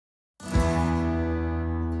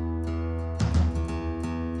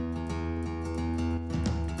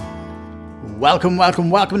Welcome to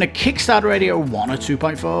Kickstarter Radio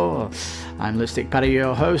 102.4. I'm Lipstickpaddy,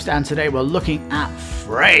 your host, and today we're looking at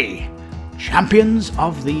Fray, Champions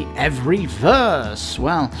of the Everyverse.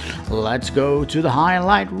 Well, let's go to the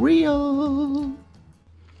highlight reel.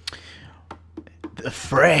 The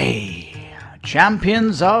Fray,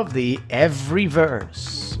 Champions of the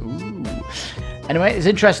Everyverse. Ooh. Anyway, it's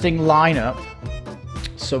an interesting lineup.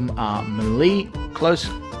 Some are melee, close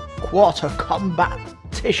quarter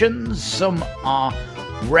competitions, some are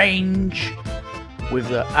range with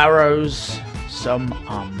the arrows, some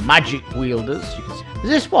are magic wielders. You can see.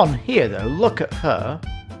 This one here though, look at her.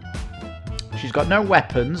 She's got no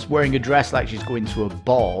weapons, wearing a dress like she's going to a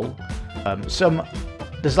ball.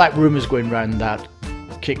 There's like rumours going around that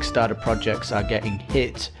Kickstarter projects are getting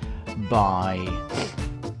hit by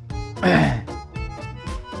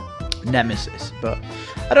Nemesis, but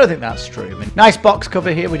I don't think that's true. I mean, nice box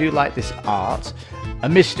cover here. We do like this art. A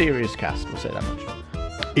mysterious cast, we'll say that much.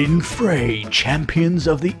 In Fray, Champions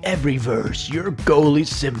of the Everyverse, your goal is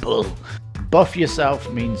simple. Buff yourself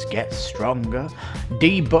means get stronger.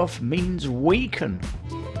 Debuff means weaken.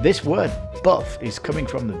 This word buff is coming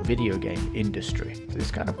from the video game industry. It's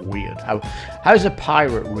kind of weird. How's a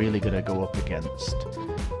pirate really going to go up against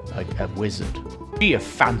a wizard? Be a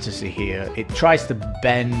fantasy here. It tries to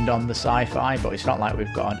bend on the sci-fi, but it's not like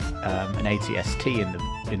we've got an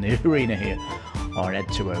ATST in the arena here, or an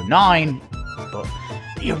Ed 209. But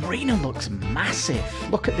the arena looks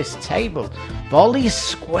massive. Look at this table. With all these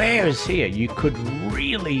squares here, you could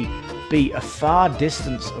really be a far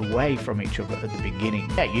distance away from each other at the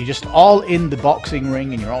beginning. Yeah, you're just all in the boxing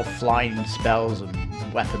ring and you're all flying spells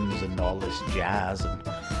and weapons and all this jazz. And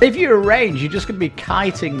if you're a range, you're just going to be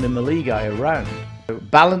kiting the melee guy around. So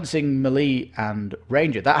balancing melee and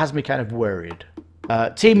ranger, that has me kind of worried.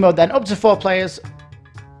 Team mode then, up to 4 players.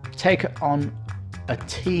 Take on a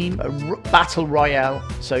team, a battle royale.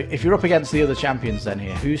 So if you're up against the other champions then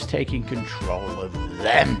here, who's taking control of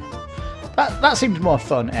them? That seems more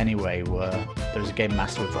fun anyway, where there's a game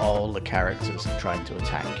master with all the characters trying to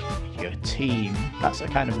attack your team. That's a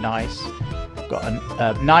kind of nice. Got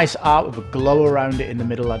a nice art with a glow around it in the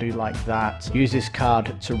middle. I do like that. Use this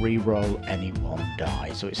card to re-roll any one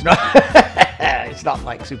die. So it's not it's not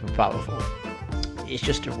like super powerful. It's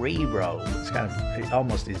just a re-roll. It's kind of, it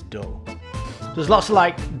almost is dull. There's lots of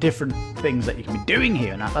like different things that you can be doing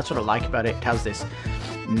here, and that's what I like about it. It has this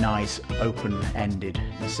nice open-ended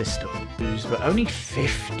system, but only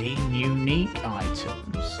 15 unique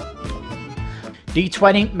items.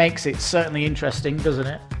 D20 makes it certainly interesting, doesn't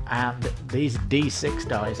it? And these D6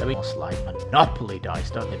 dice, I mean, almost like Monopoly dice,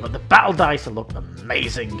 don't they? But the battle dice look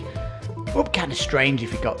amazing. It would be kind of strange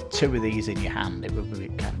if you got 2 of these in your hand. It would be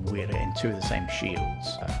kind of weird in 2 of the same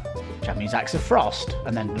shields. Champion's Axe of Frost,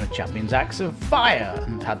 and then a Champion's Axe of Fire,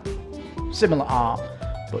 and had similar art,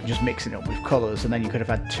 but just mixing it up with colours, and then you could have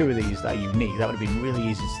had 2 of these that are unique. That would have been really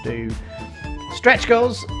easy to do. Stretch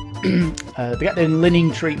goals, they get the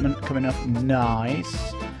linning treatment coming up,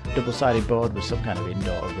 nice. Double-sided board with some kind of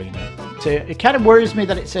indoor arena. So it kind of worries me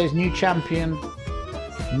that it says new champion,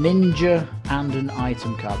 ninja, and an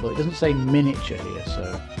item card, but it doesn't say miniature here,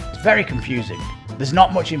 so it's very confusing. There's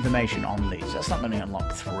not much information on these. That's not going to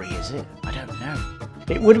unlock 3, is it? I don't know.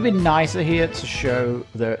 It would have been nicer here to show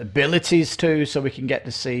their abilities too, so we can get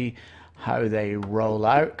to see how they roll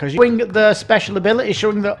out. Because showing the special abilities,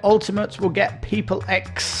 showing the ultimates will get people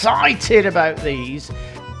excited about these.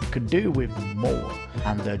 Could do with more.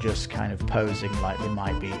 And they're just kind of posing like they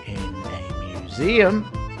might be in a museum.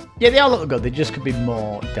 Yeah, they all look good. They just could be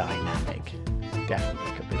more dynamic.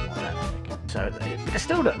 Definitely could be more dynamic. So I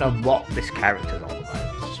still don't know what this character's all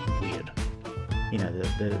about. It's just weird. You know,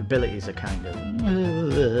 the abilities are kind of...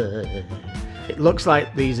 It looks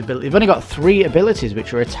like these abilities... They've only got 3 abilities,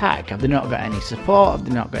 which are attack. Have they not got any support? Have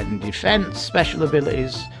they not got any defense? Special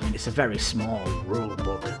abilities? It's a very small rule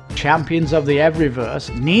book. Champions of the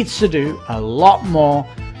Everyverse needs to do a lot more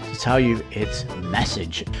to tell you its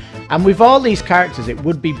message. And with all these characters, it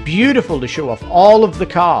would be beautiful to show off all of the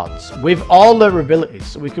cards with all their abilities,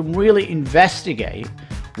 so we can really investigate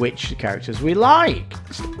which characters we like.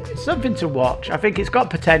 It's something to watch. I think it's got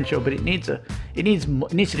potential, but it needs to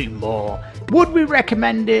do more. Would we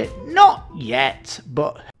recommend it? Not yet,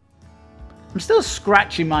 but I'm still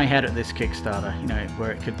scratching my head at this Kickstarter, you know,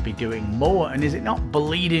 where it could be doing more, and is it not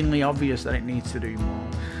bleedingly obvious that it needs to do more?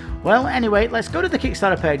 Well, anyway, let's go to the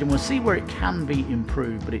Kickstarter page and we'll see where it can be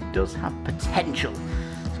improved, but it does have potential.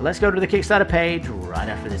 So let's go to the Kickstarter page right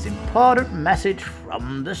after this important message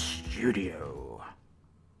from the studio.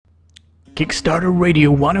 Kickstarter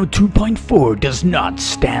Radio 102.4 does not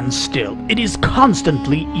stand still. It is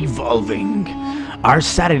constantly evolving. Our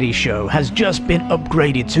Saturday show has just been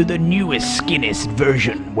upgraded to the newest, skinniest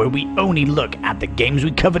version, where we only look at the games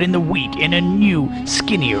we covered in the week in a new,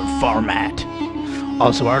 skinnier format.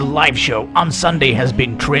 Also, our live show on Sunday has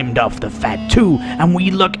been trimmed off the fat too, and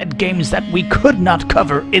we look at games that we could not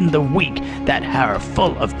cover in the week that are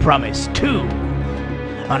full of promise too.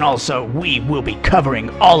 And also, we will be covering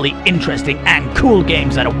all the interesting and cool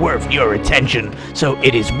games that are worth your attention, so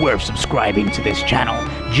it is worth subscribing to this channel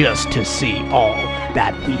just to see all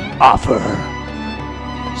that we offer.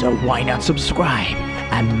 So why not subscribe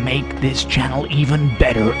and make this channel even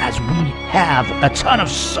better, as we have a ton of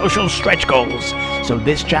social stretch goals, so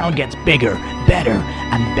this channel gets bigger, better,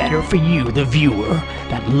 and better for you, the viewer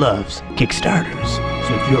that loves Kickstarters.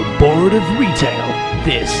 So if you're bored of retail,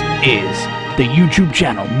 this is the YouTube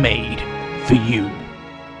channel made for you.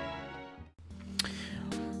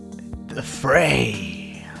 The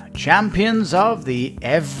Fray, champions of the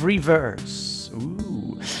Everyverse.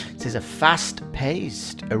 Ooh, this is a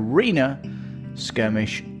fast-paced arena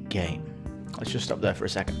skirmish game. Let's just stop there for a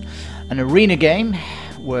second. An arena game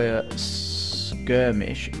where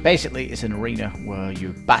skirmish, basically it's an arena where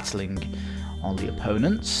you're battling all the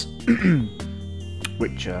opponents,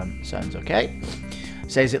 which sounds okay.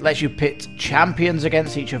 It says it lets you pit champions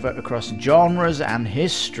against each other across genres and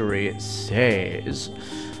history. It says,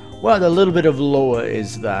 well, the little bit of lore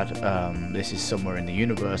is that this is somewhere in the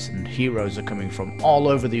universe and heroes are coming from all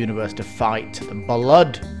over the universe to fight the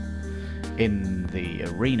blood in the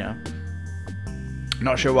arena.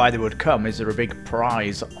 Not sure why they would come. Is there a big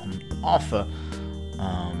prize on offer?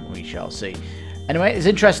 We shall see. Anyway, it's an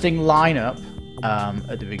interesting lineup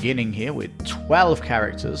at the beginning here with 12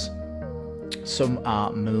 characters. Some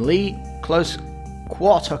are melee, close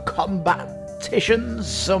quarter combaticians.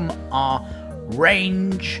 Some are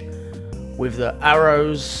range with the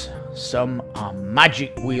arrows. Some are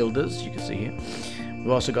magic wielders, you can see here.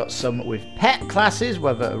 We've also got some with pet classes,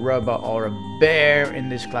 whether a robot or a bear in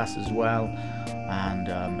this class as well.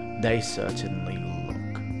 And they certainly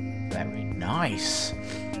look very nice.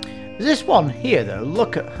 This one here, though,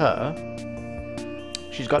 look at her.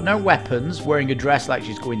 She's got no weapons, wearing a dress like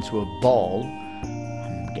she's going to a ball.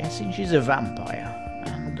 I'm guessing she's a vampire.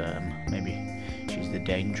 And maybe she's the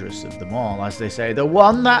dangerous of them all, as they say. The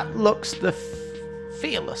one that looks the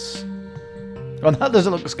fearless. One that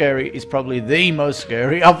doesn't look scary is probably the most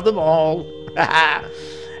scary of them all.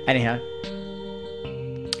 Anyhow,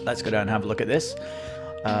 let's go down and have a look at this.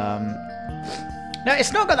 Now,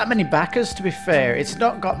 it's not got that many backers, to be fair. It's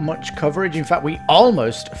not got much coverage. In fact, we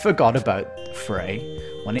almost forgot about Fray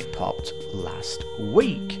when it popped last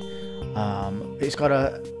week. It's got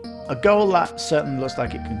a goal that certainly looks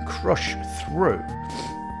like it can crush through.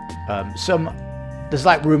 There's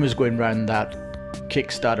like rumours going around that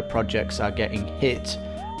Kickstarter projects are getting hit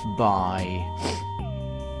by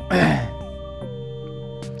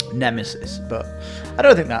Nemesis, but I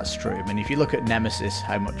don't think that's true. I mean, if you look at Nemesis,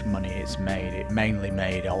 how much money it's made, it mainly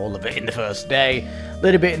made all of it in the first day, a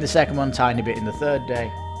little bit in the second one, tiny bit in the third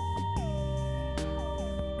day.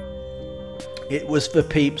 It was for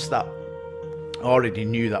peeps that already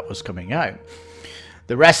knew that was coming out.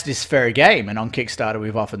 The rest is fair game, and on Kickstarter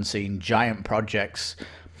we've often seen giant projects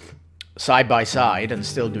side by side and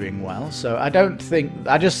still doing well. So I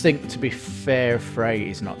just think, to be fair, Fray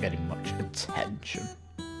is not getting much attention.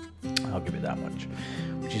 I'll give it that much,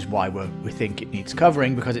 which is why we think it needs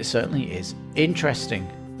covering, because it certainly is interesting.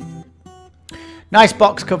 Nice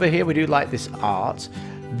box cover here. We do like this art.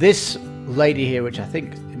 This lady here, which I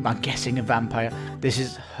think, I'm guessing a vampire, this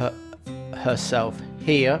is herself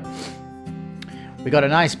here. We got a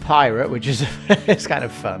nice pirate, which is it's kind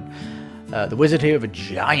of fun. The wizard here with a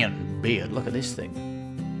giant beard. Look at this thing.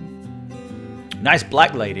 Nice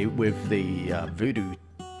black lady with the voodoo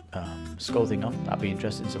skull thing on. That'd be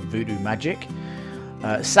interesting. Some voodoo magic.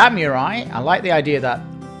 Samurai. I like the idea that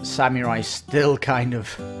samurai still kind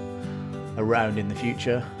of around in the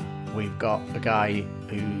future. We've got a guy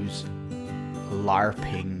who's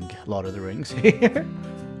LARPing Lord of the Rings here.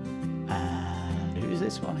 And who's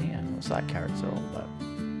this one here? What's that character all about?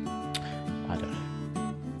 I don't know.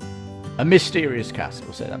 A mysterious cast,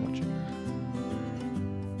 we'll say that much.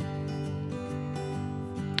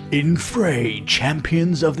 In Fray,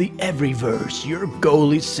 champions of the Everyverse, your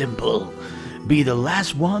goal is simple. Be the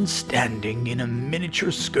last one standing in a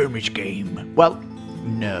miniature skirmish game. Well,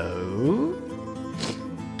 no.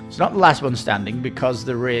 It's not the last one standing, because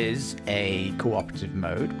there is a cooperative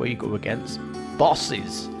mode where you go against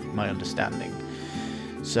bosses, my understanding.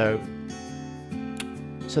 So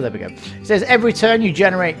there we go. It says every turn you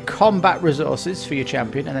generate combat resources for your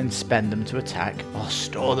champion and then spend them to attack or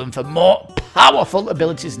store them for more powerful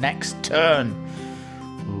abilities next turn.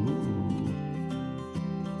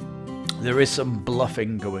 There is some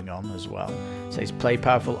bluffing going on as well. It says play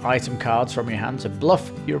powerful item cards from your hand to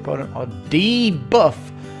bluff your opponent or debuff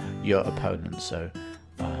your opponent. So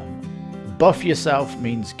buff yourself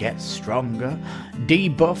means get stronger.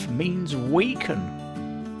 Debuff means weaken.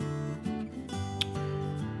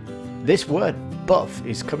 This word buff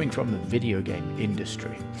is coming from the video game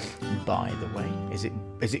industry, by the way.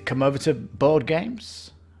 Is it come over to board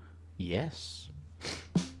games? Yes.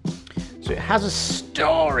 So it has a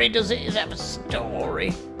story, does it? Does it have a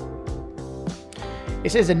story?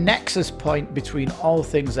 It says a nexus point between all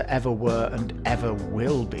things that ever were and ever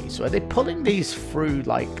will be. So are they pulling these through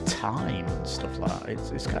like time and stuff like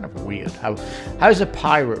that? It's kind of weird. How's a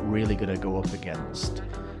pirate really going to go up against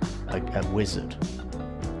a wizard?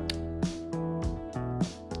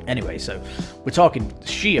 Anyway, so we're talking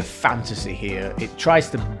sheer fantasy here. It tries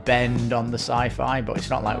to bend on the sci-fi, but it's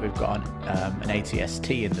not like we've got an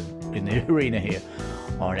ATST in the arena here,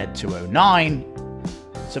 or an Ed 209,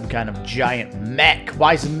 some kind of giant mech.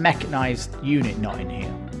 Why is a mechanized unit not in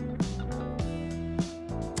here?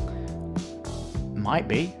 Might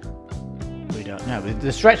be. We don't know.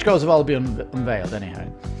 The stretch goals have all been unveiled anyhow.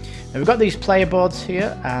 Now we've got these player boards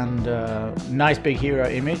here, and nice big hero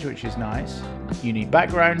image, which is nice. Unique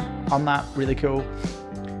background on that, really cool.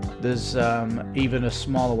 There's even a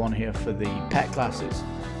smaller one here for the pet classes.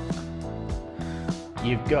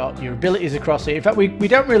 You've got your abilities across here. In fact, we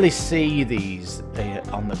don't really see these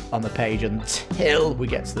on the page until we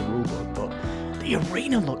get to the rulebook, but the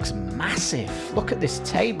arena looks massive. Look at this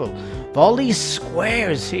table. With all these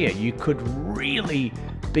squares here, you could really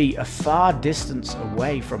be a far distance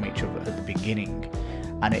away from each other at the beginning.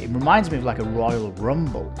 And it reminds me of like a Royal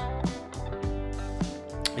Rumble.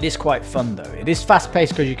 It is quite fun though. It is fast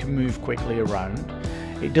paced because you can move quickly around.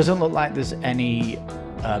 It doesn't look like there's any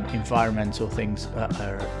environmental things that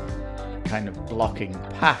are kind of blocking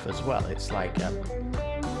path as well. It's like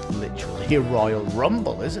literally a Royal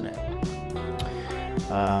Rumble, isn't it?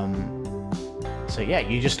 So yeah,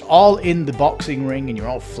 you're just all in the boxing ring and you're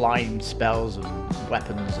all flying spells and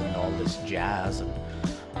weapons and all this jazz, and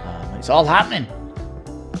it's all happening.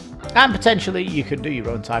 And potentially you could do your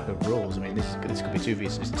own type of rules. I mean, this could be 2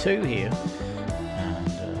 versus 2 here, and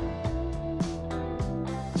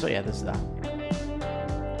so yeah, there's that.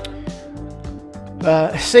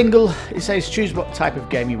 Single, it says choose what type of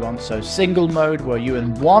game you want. So single mode, where you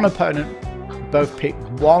and one opponent both pick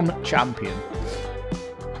one champion.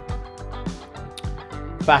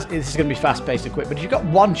 This is going to be fast-paced and quick, but if you've got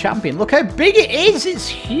one champion, look how big it is! It's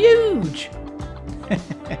huge!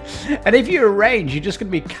 And if you're arranged, you're just going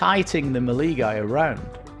to be kiting the melee guy around.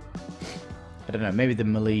 I don't know, maybe the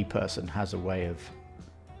melee person has a way of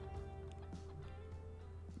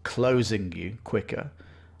closing you quicker.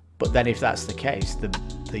 But then if that's the case,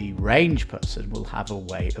 the range person will have a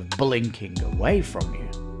way of blinking away from you.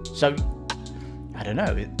 So, I don't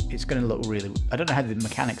know, it's going to look really... I don't know how the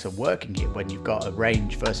mechanics are working here when you've got a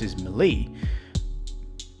range versus melee.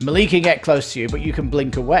 Melee can get close to you, but you can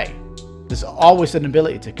blink away. There's always an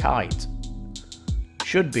ability to kite.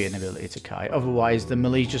 Should be an ability to kite. Otherwise, the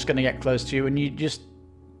melee's just going to get close to you and you're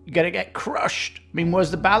going to get crushed. I mean,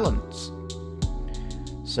 where's the balance?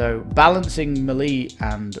 So, balancing melee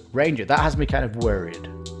and ranger, that has me kind of worried.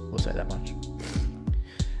 We'll say that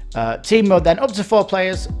much. Team mode then, up to 4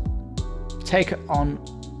 players. Take on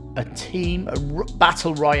a team, a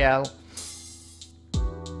battle royale.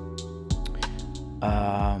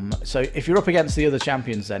 So if you're up against the other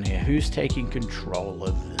champions then here, who's taking control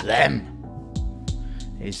of them?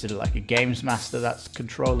 Is it like a games master that's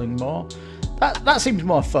controlling more? That seems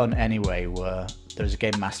more fun anyway, where there's a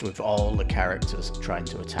game master with all the characters trying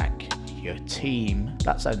to attack your team.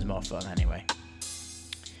 That sounds more fun anyway.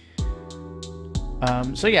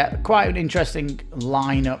 So yeah, quite an interesting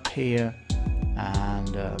lineup here, and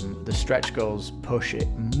the stretch goals push it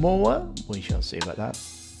more. We shall see about that.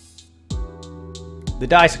 The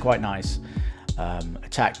dice are quite nice.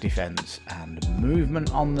 Attack, defense, and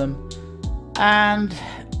movement on them, and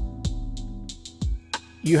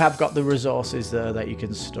you have got the resources there that you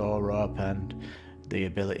can store up, and the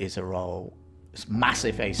abilities are all... It's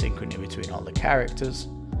massive asynchrony between all the characters.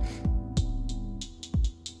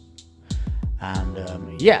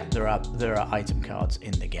 And yeah, there are item cards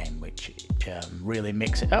in the game which really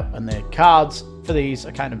mix it up, and the cards for these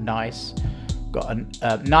are kind of nice. Got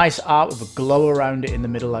a nice art with a glow around it in the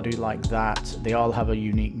middle. I do like that. They all have a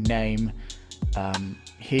unique name.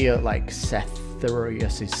 Here, like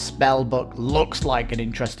Cetherius' spellbook looks like an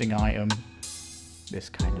interesting item. This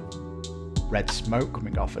kind of red smoke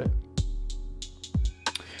coming off it.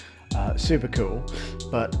 Super cool.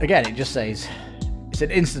 But again, it just says it's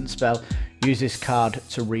an instant spell. Use this card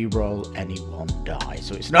to re-roll any one die.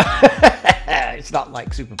 So it's not it's not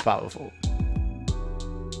like super powerful.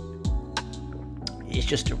 It's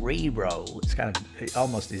just a re-roll. It's kind of, it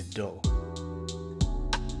almost is dull.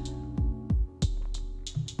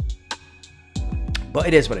 But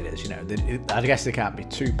it is what it is, you know. I guess they can't be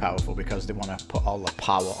too powerful because they want to put all the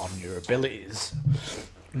power on your abilities,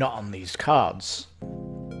 not on these cards.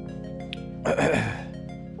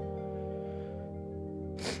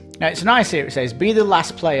 Now it's nice here, it says, be the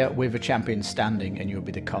last player with a champion standing and you'll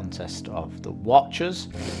be the contest of the watchers.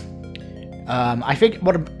 I think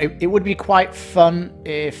it would be quite fun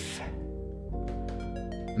if...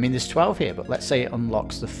 I mean, there's 12 here, but let's say it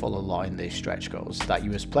unlocks the full line, these stretch goals, that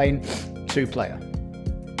you was playing 2-player.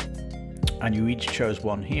 And you each chose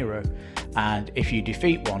one hero. And if you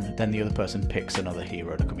defeat one, then the other person picks another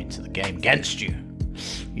hero to come into the game against you.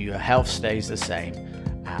 Your health stays the same.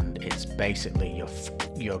 And it's basically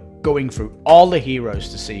you're going through all the heroes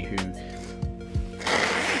to see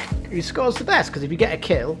who scores the best. Because if you get a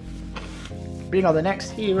kill, bring on the next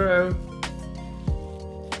hero,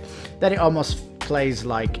 then it almost plays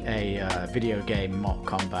like a video game mock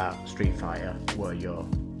combat Street Fighter, where you're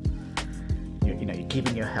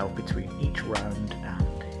keeping your health between each round and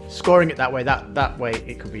scoring it that way. That way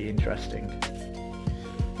it could be interesting,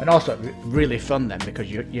 and also really fun then, because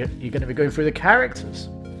you're going to be going through the characters.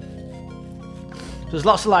 So there's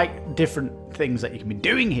lots of like different things that you can be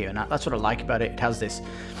doing here, and that's what I like about it. It has this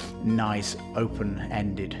nice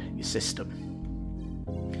open-ended system.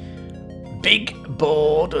 Big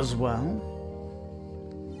board as well.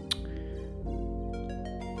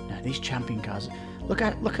 Now these champion cards, look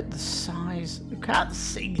at the size. We can't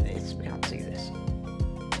see this. We can't see this.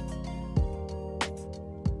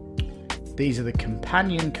 These are the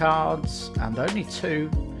companion cards, and only 2.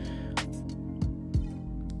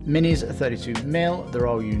 Minis are 32mm. They're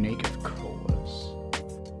all unique, of course.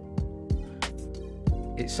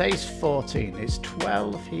 It says 14. It's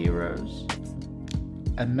 12 heroes.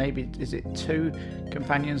 And maybe, is it 2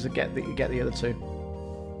 companions that get the other 2?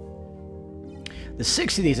 There's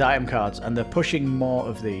 60 of these item cards, and they're pushing more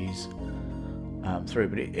of these through.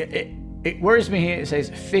 But it worries me here. It says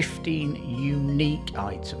 15 unique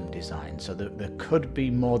item designs, so there could be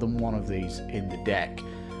more than one of these in the deck.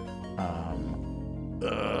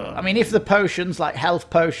 I mean, if the potions, like health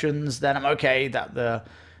potions, then I'm okay that the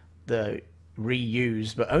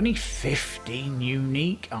reused, but only 15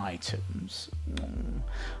 unique items.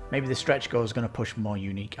 Maybe the stretch goal is going to push more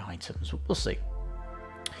unique items. We'll see.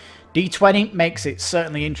 D20 makes it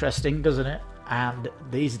certainly interesting, doesn't it? And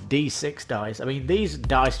these D6 dice, I mean, these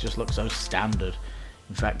dice just look so standard.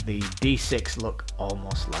 In fact, the D6 look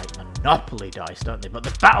almost like Monopoly dice, don't they? But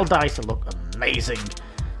the battle dice look amazing.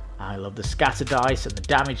 I love the scatter dice and the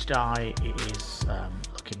damage die. It is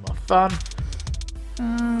looking more fun.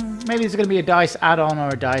 Maybe there's going to be a dice add-on or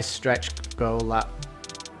a dice stretch goal that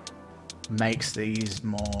makes these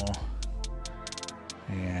more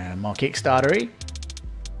Kickstarter-y.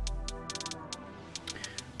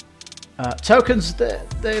 Tokens,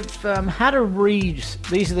 they've had a read.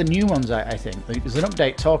 These are the new ones, I think. There's an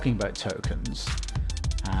update talking about tokens,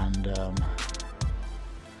 and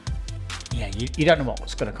yeah, you don't know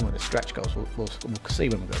what's going to come with the stretch goals. We'll see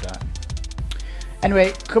when we go down.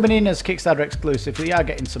 Anyway, coming in as Kickstarter exclusive, we are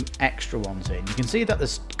getting some extra ones in. You can see that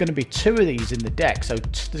there's going to be 2 of these in the deck. So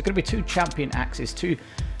there's going to be 2 champion axes, 2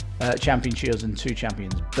 champion shields, and 2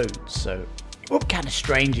 champions boots. So it would be kind of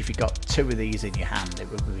strange if you got 2 of these in your hand. It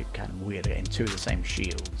would be kind of weird getting 2 of the same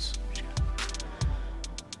shields.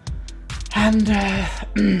 And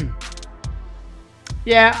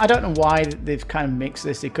yeah, I don't know why they've kind of mixed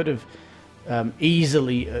this. They could have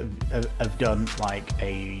easily have done like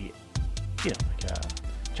a, like a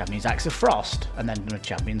Champion's Axe of Frost, and then a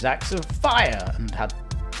Champion's Axe of Fire, and had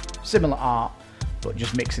similar art, but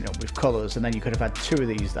just mixing it up with colours. And then you could have had 2 of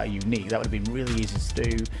these that are unique. That would have been really easy to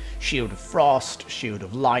do. Shield of Frost, Shield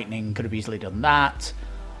of Lightning, could have easily done that.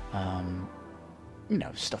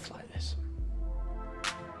 Stuff like this.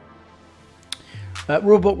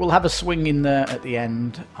 Rulebook will have a swing in there at the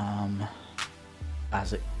end,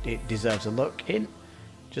 as it deserves a look in.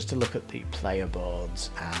 Just to look at the player boards,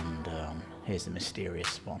 and here's the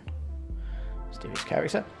mysterious one. Mysterious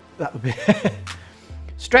character. That would be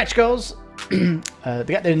stretch goals. They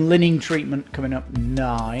get their Linning treatment coming up.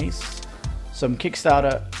 Nice. Some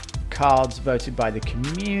Kickstarter cards voted by the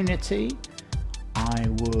community. I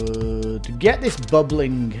would get this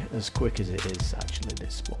bubbling as quick as it is, actually,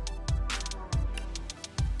 this one.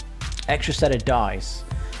 Extra set of dice.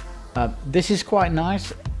 This is quite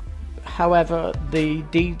nice. However, the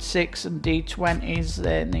D6 and D20s,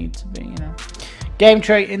 there need to be, Game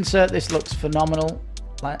tray insert. This looks phenomenal.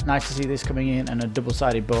 Nice to see this coming in, and a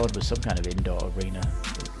double-sided board with some kind of indoor arena.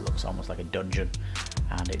 It looks almost like a dungeon,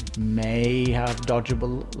 and it may have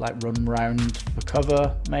dodgeable, like run round for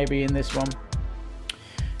cover, maybe in this one.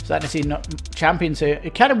 Starting to see champions here.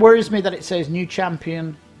 It kind of worries me that it says new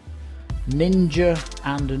champion, ninja,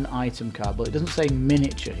 and an item card, but it doesn't say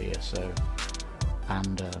miniature here. So,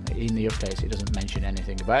 and in the updates, it doesn't mention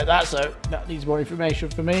anything about that. So that needs more information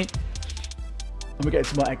for me. And we're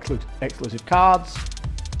getting some more exclusive cards.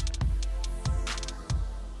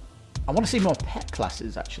 I want to see more pet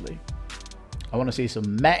classes, actually. I want to see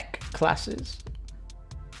some mech classes.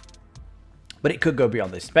 But it could go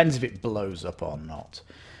beyond this. Depends if it blows up or not.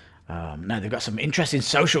 Now, they've got some interesting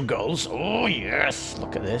social goals. Oh, yes.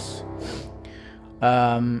 Look at this.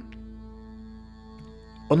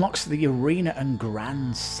 Unlocks the arena and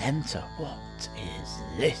grand center. What is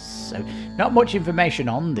this? So, not much information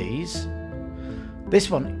on these. This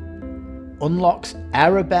one unlocks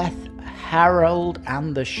Arabeth, Harold,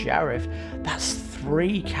 and the Sheriff. That's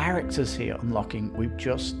 3 characters here unlocking with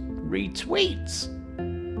just retweets.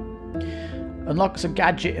 Unlocks a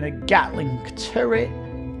gadget in a Gatling turret.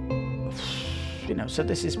 You know, so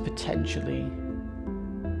this is potentially,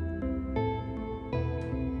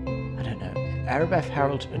 I don't know, Arabeth,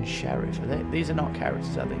 Harold, and Sheriff. These are not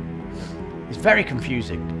characters, are they? It's very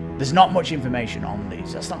confusing. There's not much information on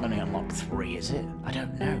these. That's not going to unlock 3, is it? I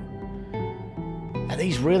don't know. Are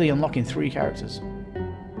these really unlocking 3 characters?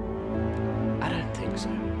 I don't think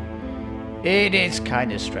so. It is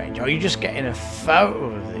kind of strange. Or you're just getting a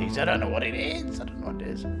photo of these. I don't know what it is. I don't know what it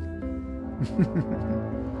is.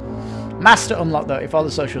 Master unlock, though. If all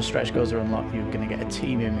the social stretch goals are unlocked, you're going to get a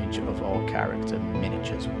team image of all character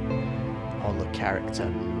miniatures. All the character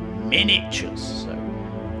miniatures. So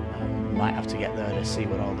might have to get there to see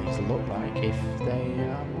what all these look like if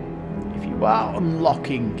you are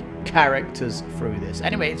unlocking characters through this.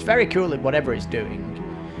 Anyway, it's very cool in whatever it's doing,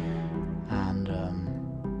 and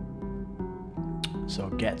so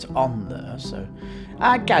get on there. So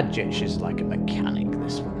our gadget, she's like a mechanic,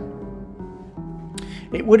 this one.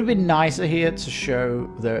 It would have been nicer here to show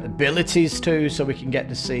their abilities too, so we can get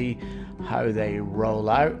to see how they roll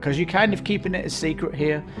out, because you're kind of keeping it a secret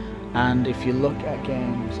here. And if you look at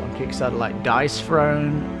games on Kickstarter like Dice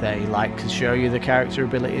Throne, they like to show you the character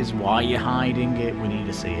abilities. Why are you hiding it? We need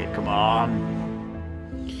to see it. Come on.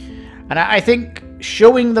 And I think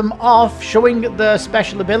showing them off, showing the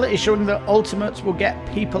special abilities, showing the ultimates will get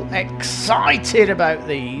people excited about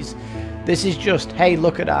these. This is just, hey,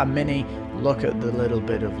 look at our mini. Look at the little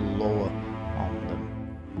bit of lore on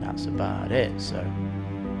them. That's about it. So,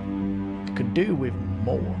 could do with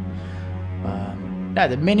more. Now,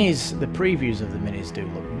 the minis, the previews of the minis do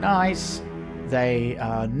look nice. They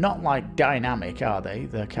are not like dynamic, are they?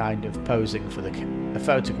 They're kind of posing for the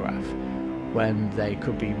photograph, when they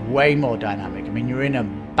could be way more dynamic. I mean, you're in a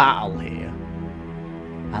battle here,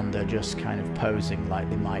 and they're just kind of posing like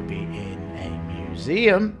they might be in a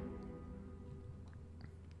museum.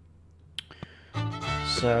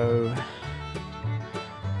 So,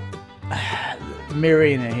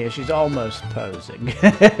 Marina here, she's almost posing.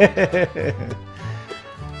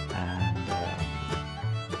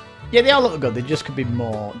 Yeah, they all look good. They just could be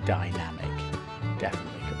more dynamic.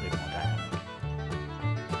 Definitely could be more dynamic.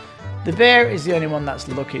 The bear is the only one that's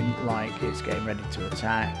looking like it's getting ready to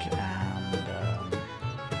attack.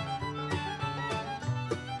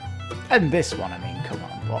 And this one, I mean, come on.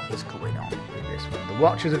 What is going on with this one? The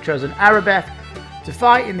Watchers have chosen Arabeth to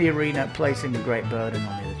fight in the arena, placing a great burden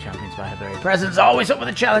on the other champions by her very presence. Always up with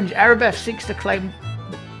a challenge. Arabeth seeks to claim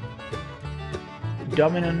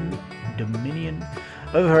dominion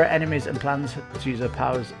over her enemies and plans to use her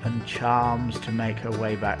powers and charms to make her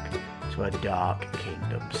way back to her dark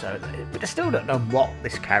kingdom. So, but I still don't know what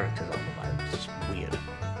this character's all about. It's just weird.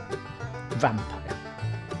 Vampire.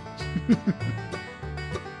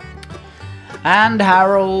 And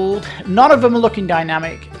Harold. None of them are looking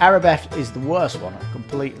dynamic. Arabeth is the worst one.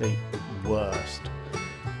 Completely worst.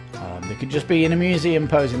 They could just be in a museum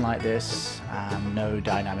posing like this. And no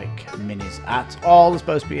dynamic minis at all. They're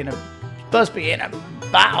supposed to be in a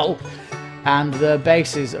battle, and the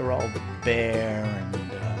bases are all bare, and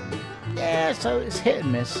yeah, so it's hit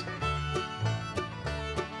and miss.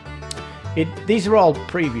 These are all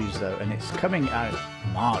previews though, and it's coming out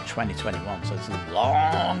March 2021, so it's a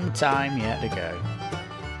long time yet to go.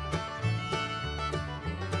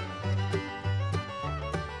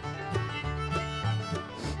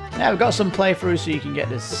 Now we've got some playthroughs so you can get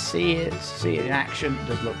to see it in action. It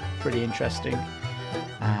does look pretty interesting.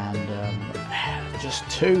 And just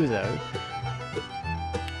 2 though.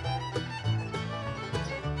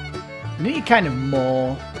 We need kind of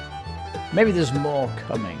more. Maybe there's more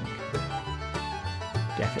coming.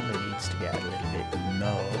 Definitely needs to get a little bit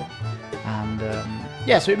more. And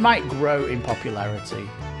yeah, so it might grow in popularity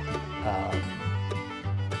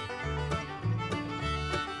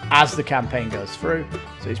as the campaign goes through.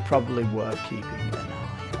 So it's probably worth keeping an eye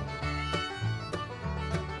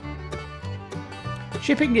on.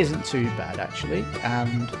 Shipping isn't too bad actually,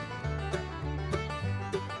 and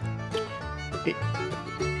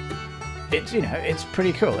it's, you know, it's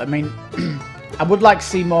pretty cool. I mean, I would like to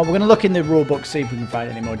see more. We're going to look in the rulebook, see if we can find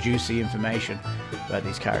any more juicy information about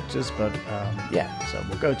these characters. But yeah, so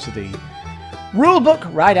we'll go to the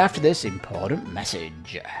rulebook right after this important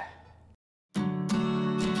message.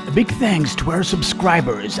 A big thanks to our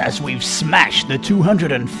subscribers as we've smashed the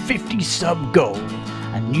 250 sub goal.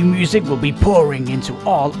 And new music will be pouring into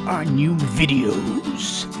all our new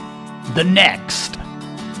videos. The next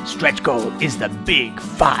stretch goal is the big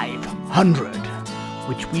 500,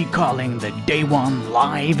 which we're calling the Day 1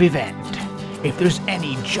 live event. If there's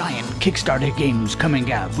any giant Kickstarter games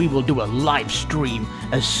coming out, we will do a live stream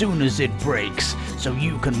as soon as it breaks, so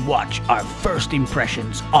you can watch our first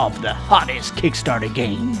impressions of the hottest Kickstarter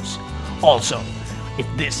games. Also, if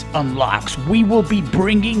this unlocks, we will be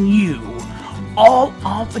bringing you all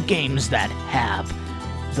of the games that have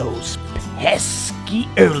those pesky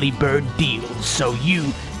early bird deals, so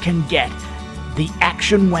you can get the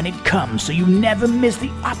action when it comes, so you never miss the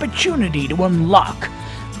opportunity to unlock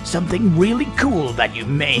something really cool that you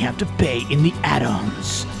may have to pay in the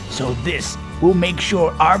add-ons. So this will make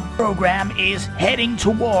sure our program is heading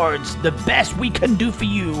towards the best we can do for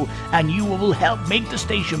you, and you will help make the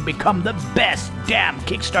station become the best damn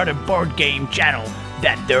Kickstarter board game channel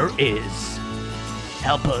that there is.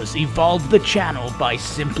 Help us evolve the channel by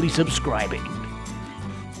simply subscribing.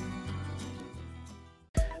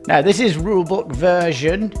 Now this is rulebook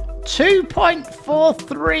version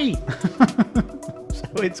 2.43.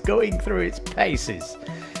 So it's going through its paces.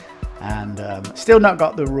 And still not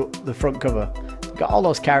got the front cover. Got all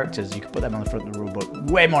those characters, you can put them on the front of the rulebook.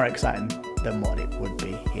 Way more exciting than what it would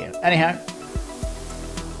be here. Anyhow,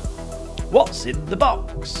 what's in the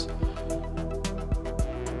box?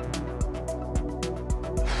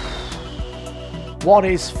 What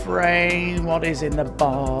is Fray? What is in the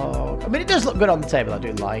box? I mean, it does look good on the table. I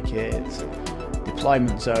do like it.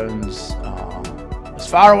 Deployment zones are as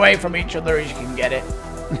far away from each other as you can get it.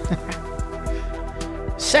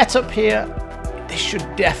 Setup here. This should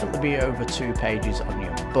definitely be over 2 pages on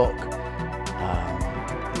your book.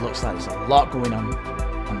 It looks like there's a lot going on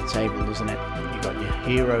the table, doesn't it? You've got your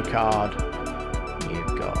hero card.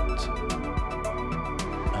 You've got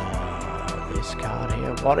this card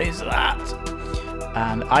here. What is that?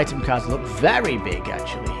 And item cards look very big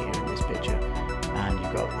actually here in this picture. And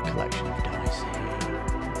you've got the collection of dice here.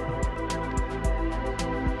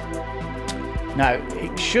 Now,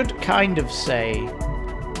 it should kind of say...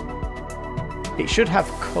 It should have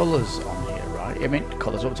colours on here, right? I mean,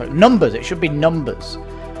 colours, what I'm talking... Numbers, it should be numbers.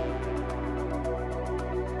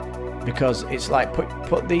 Because it's like,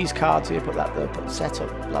 put these cards here, put that there, put setup,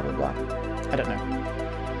 blah, blah, blah. I don't know.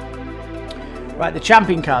 Right, the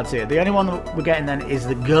champion cards here. The only one that we're getting then is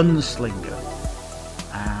the gunslinger.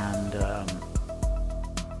 And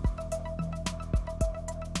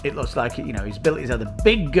it looks like, you know, his abilities are the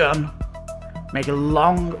big gun, make a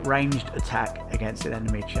long-ranged attack against an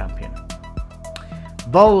enemy champion.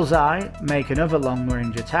 Bullseye, make another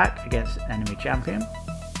long-range attack against an enemy champion.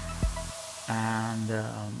 And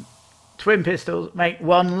twin pistols, make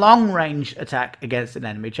one long-range attack against an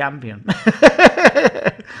enemy champion.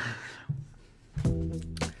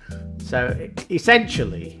 So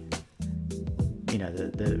essentially, you know,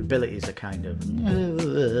 the abilities are kind of...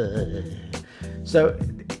 So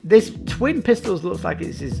this twin pistols looks like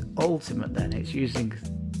it's his ultimate then. It's using...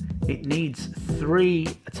 It needs 3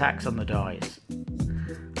 attacks on the dice.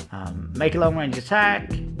 Make a long range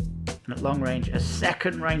attack, and at long range, a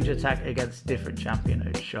second range attack against a different champion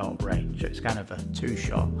at short range. So it's kind of a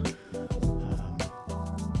 2-shot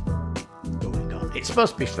going on. It's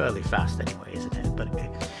supposed to be fairly fast anyway, isn't it? But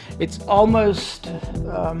it's almost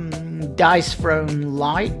dice thrown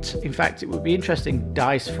light. In fact, it would be interesting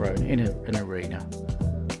dice thrown in an arena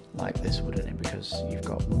like this, wouldn't it? Because you've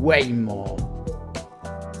got way more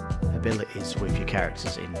abilities with your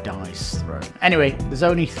characters in dice thrown. Anyway, there's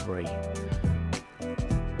only 3.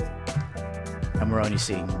 And we're only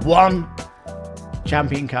seeing 1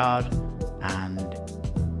 champion card. And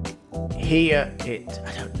here, I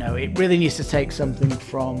don't know, it really needs to take something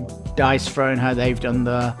from dice thrown, how they've done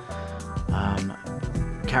the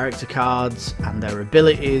character cards and their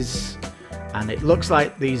abilities, And it looks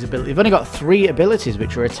like these abilities, they've only got 3 abilities,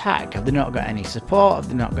 which are attack. Have they not got any support? Have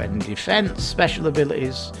they not got any defense, special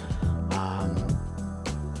abilities?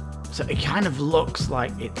 So it kind of looks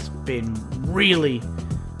like it's been really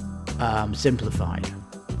simplified.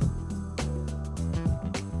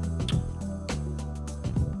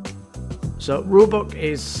 So rulebook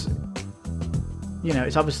is, you know,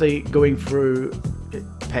 it's obviously going through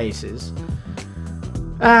paces,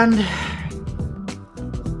 and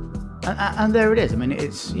there it is. I mean,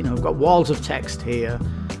 it's, you know, we've got walls of text here,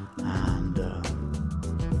 and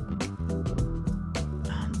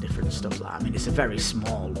different stuff like that. I mean, it's a very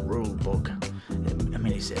small rule book. I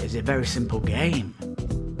mean, it's a very simple game.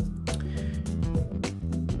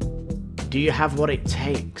 Do you have what it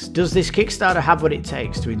takes? Does this Kickstarter have what it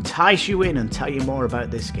takes to entice you in and tell you more about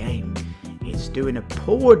this game? It's doing a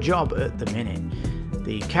poor job at the minute.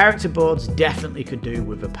 The character boards definitely could do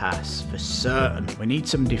with a pass, for certain. We need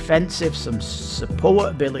some defensive, some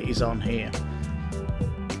support abilities on here.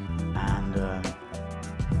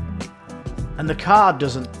 And the card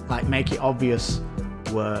doesn't like make it obvious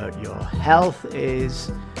where your health is,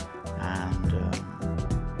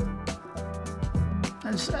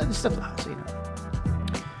 and stuff like that, so, you know.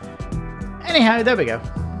 Anyhow, there we go.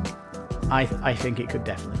 I think it could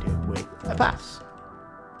definitely do with a pass.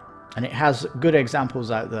 And it has good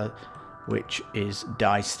examples out there, which is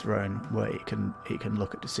dice thrown, where it can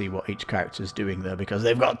look at to see what each character is doing there, because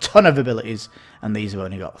they've got a ton of abilities and these have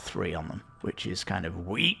only got 3 on them, which is kind of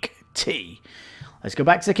weak tea. Let's go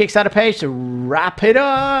back to the Kickstarter page to wrap it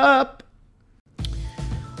up.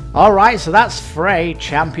 Alright, so that's Fray,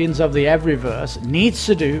 Champions of the Everyverse. Needs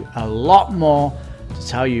to do a lot more to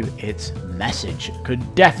tell you its message.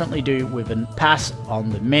 Could definitely do with a pass on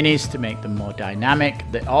the minis to make them more dynamic.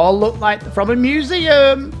 They all look like they're from a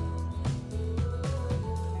museum.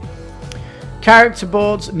 Character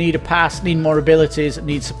boards need a pass, need more abilities,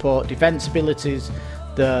 need support, defense abilities.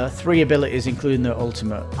 The 3 abilities, including the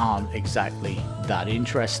ultimate, aren't exactly that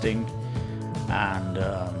interesting. And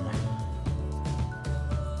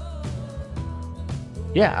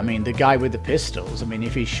yeah, I mean, the guy with the pistols, I mean,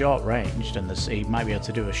 if he's short ranged, and he might be able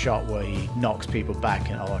to do a shot where he knocks people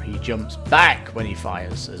back, or he jumps back when he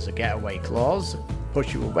fires as a getaway clause,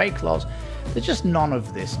 push you away clause. There's just none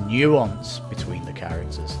of this nuance between the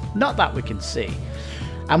characters. Not that we can see.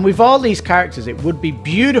 And with all these characters, it would be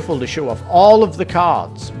beautiful to show off all of the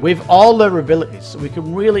cards with all their abilities, so we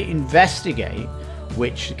can really investigate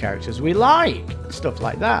which characters we like, stuff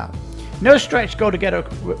like that. No stretch goal to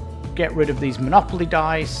get rid of these Monopoly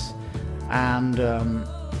dice, and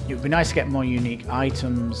it would be nice to get more unique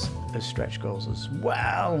items as stretch goals as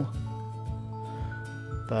well.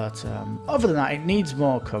 But other than that, it needs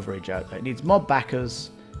more coverage out there. It needs more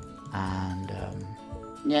backers, and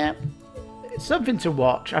yeah, it's something to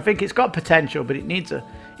watch. I think it's got potential, but it needs to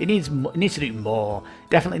do more.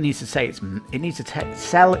 Definitely needs to say it needs to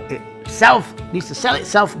sell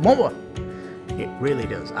itself more. It really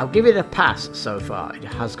does. I'll give it a pass so far. It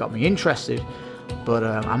has got me interested, but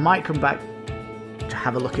I might come back to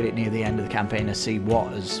have a look at it near the end of the campaign to see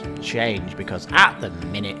what has changed, because at the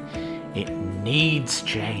minute it needs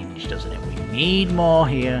change, doesn't it? We need more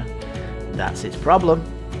here. That's its problem.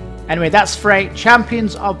 Anyway, that's Fray,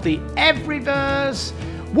 Champions of the Everyverse.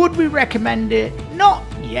 Would we recommend it? Not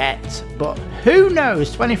yet, but who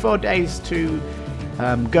knows? 24 days to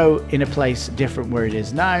go in a place different where it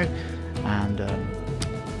is now. And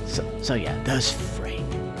so yeah, there's Fray.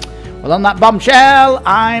 Well, on that bombshell,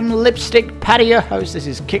 I'm Lipstickpaddy, your host. This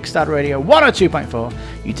is Kickstarter Radio 102.4.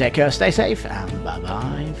 You take care, stay safe, and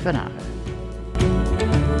bye-bye for now.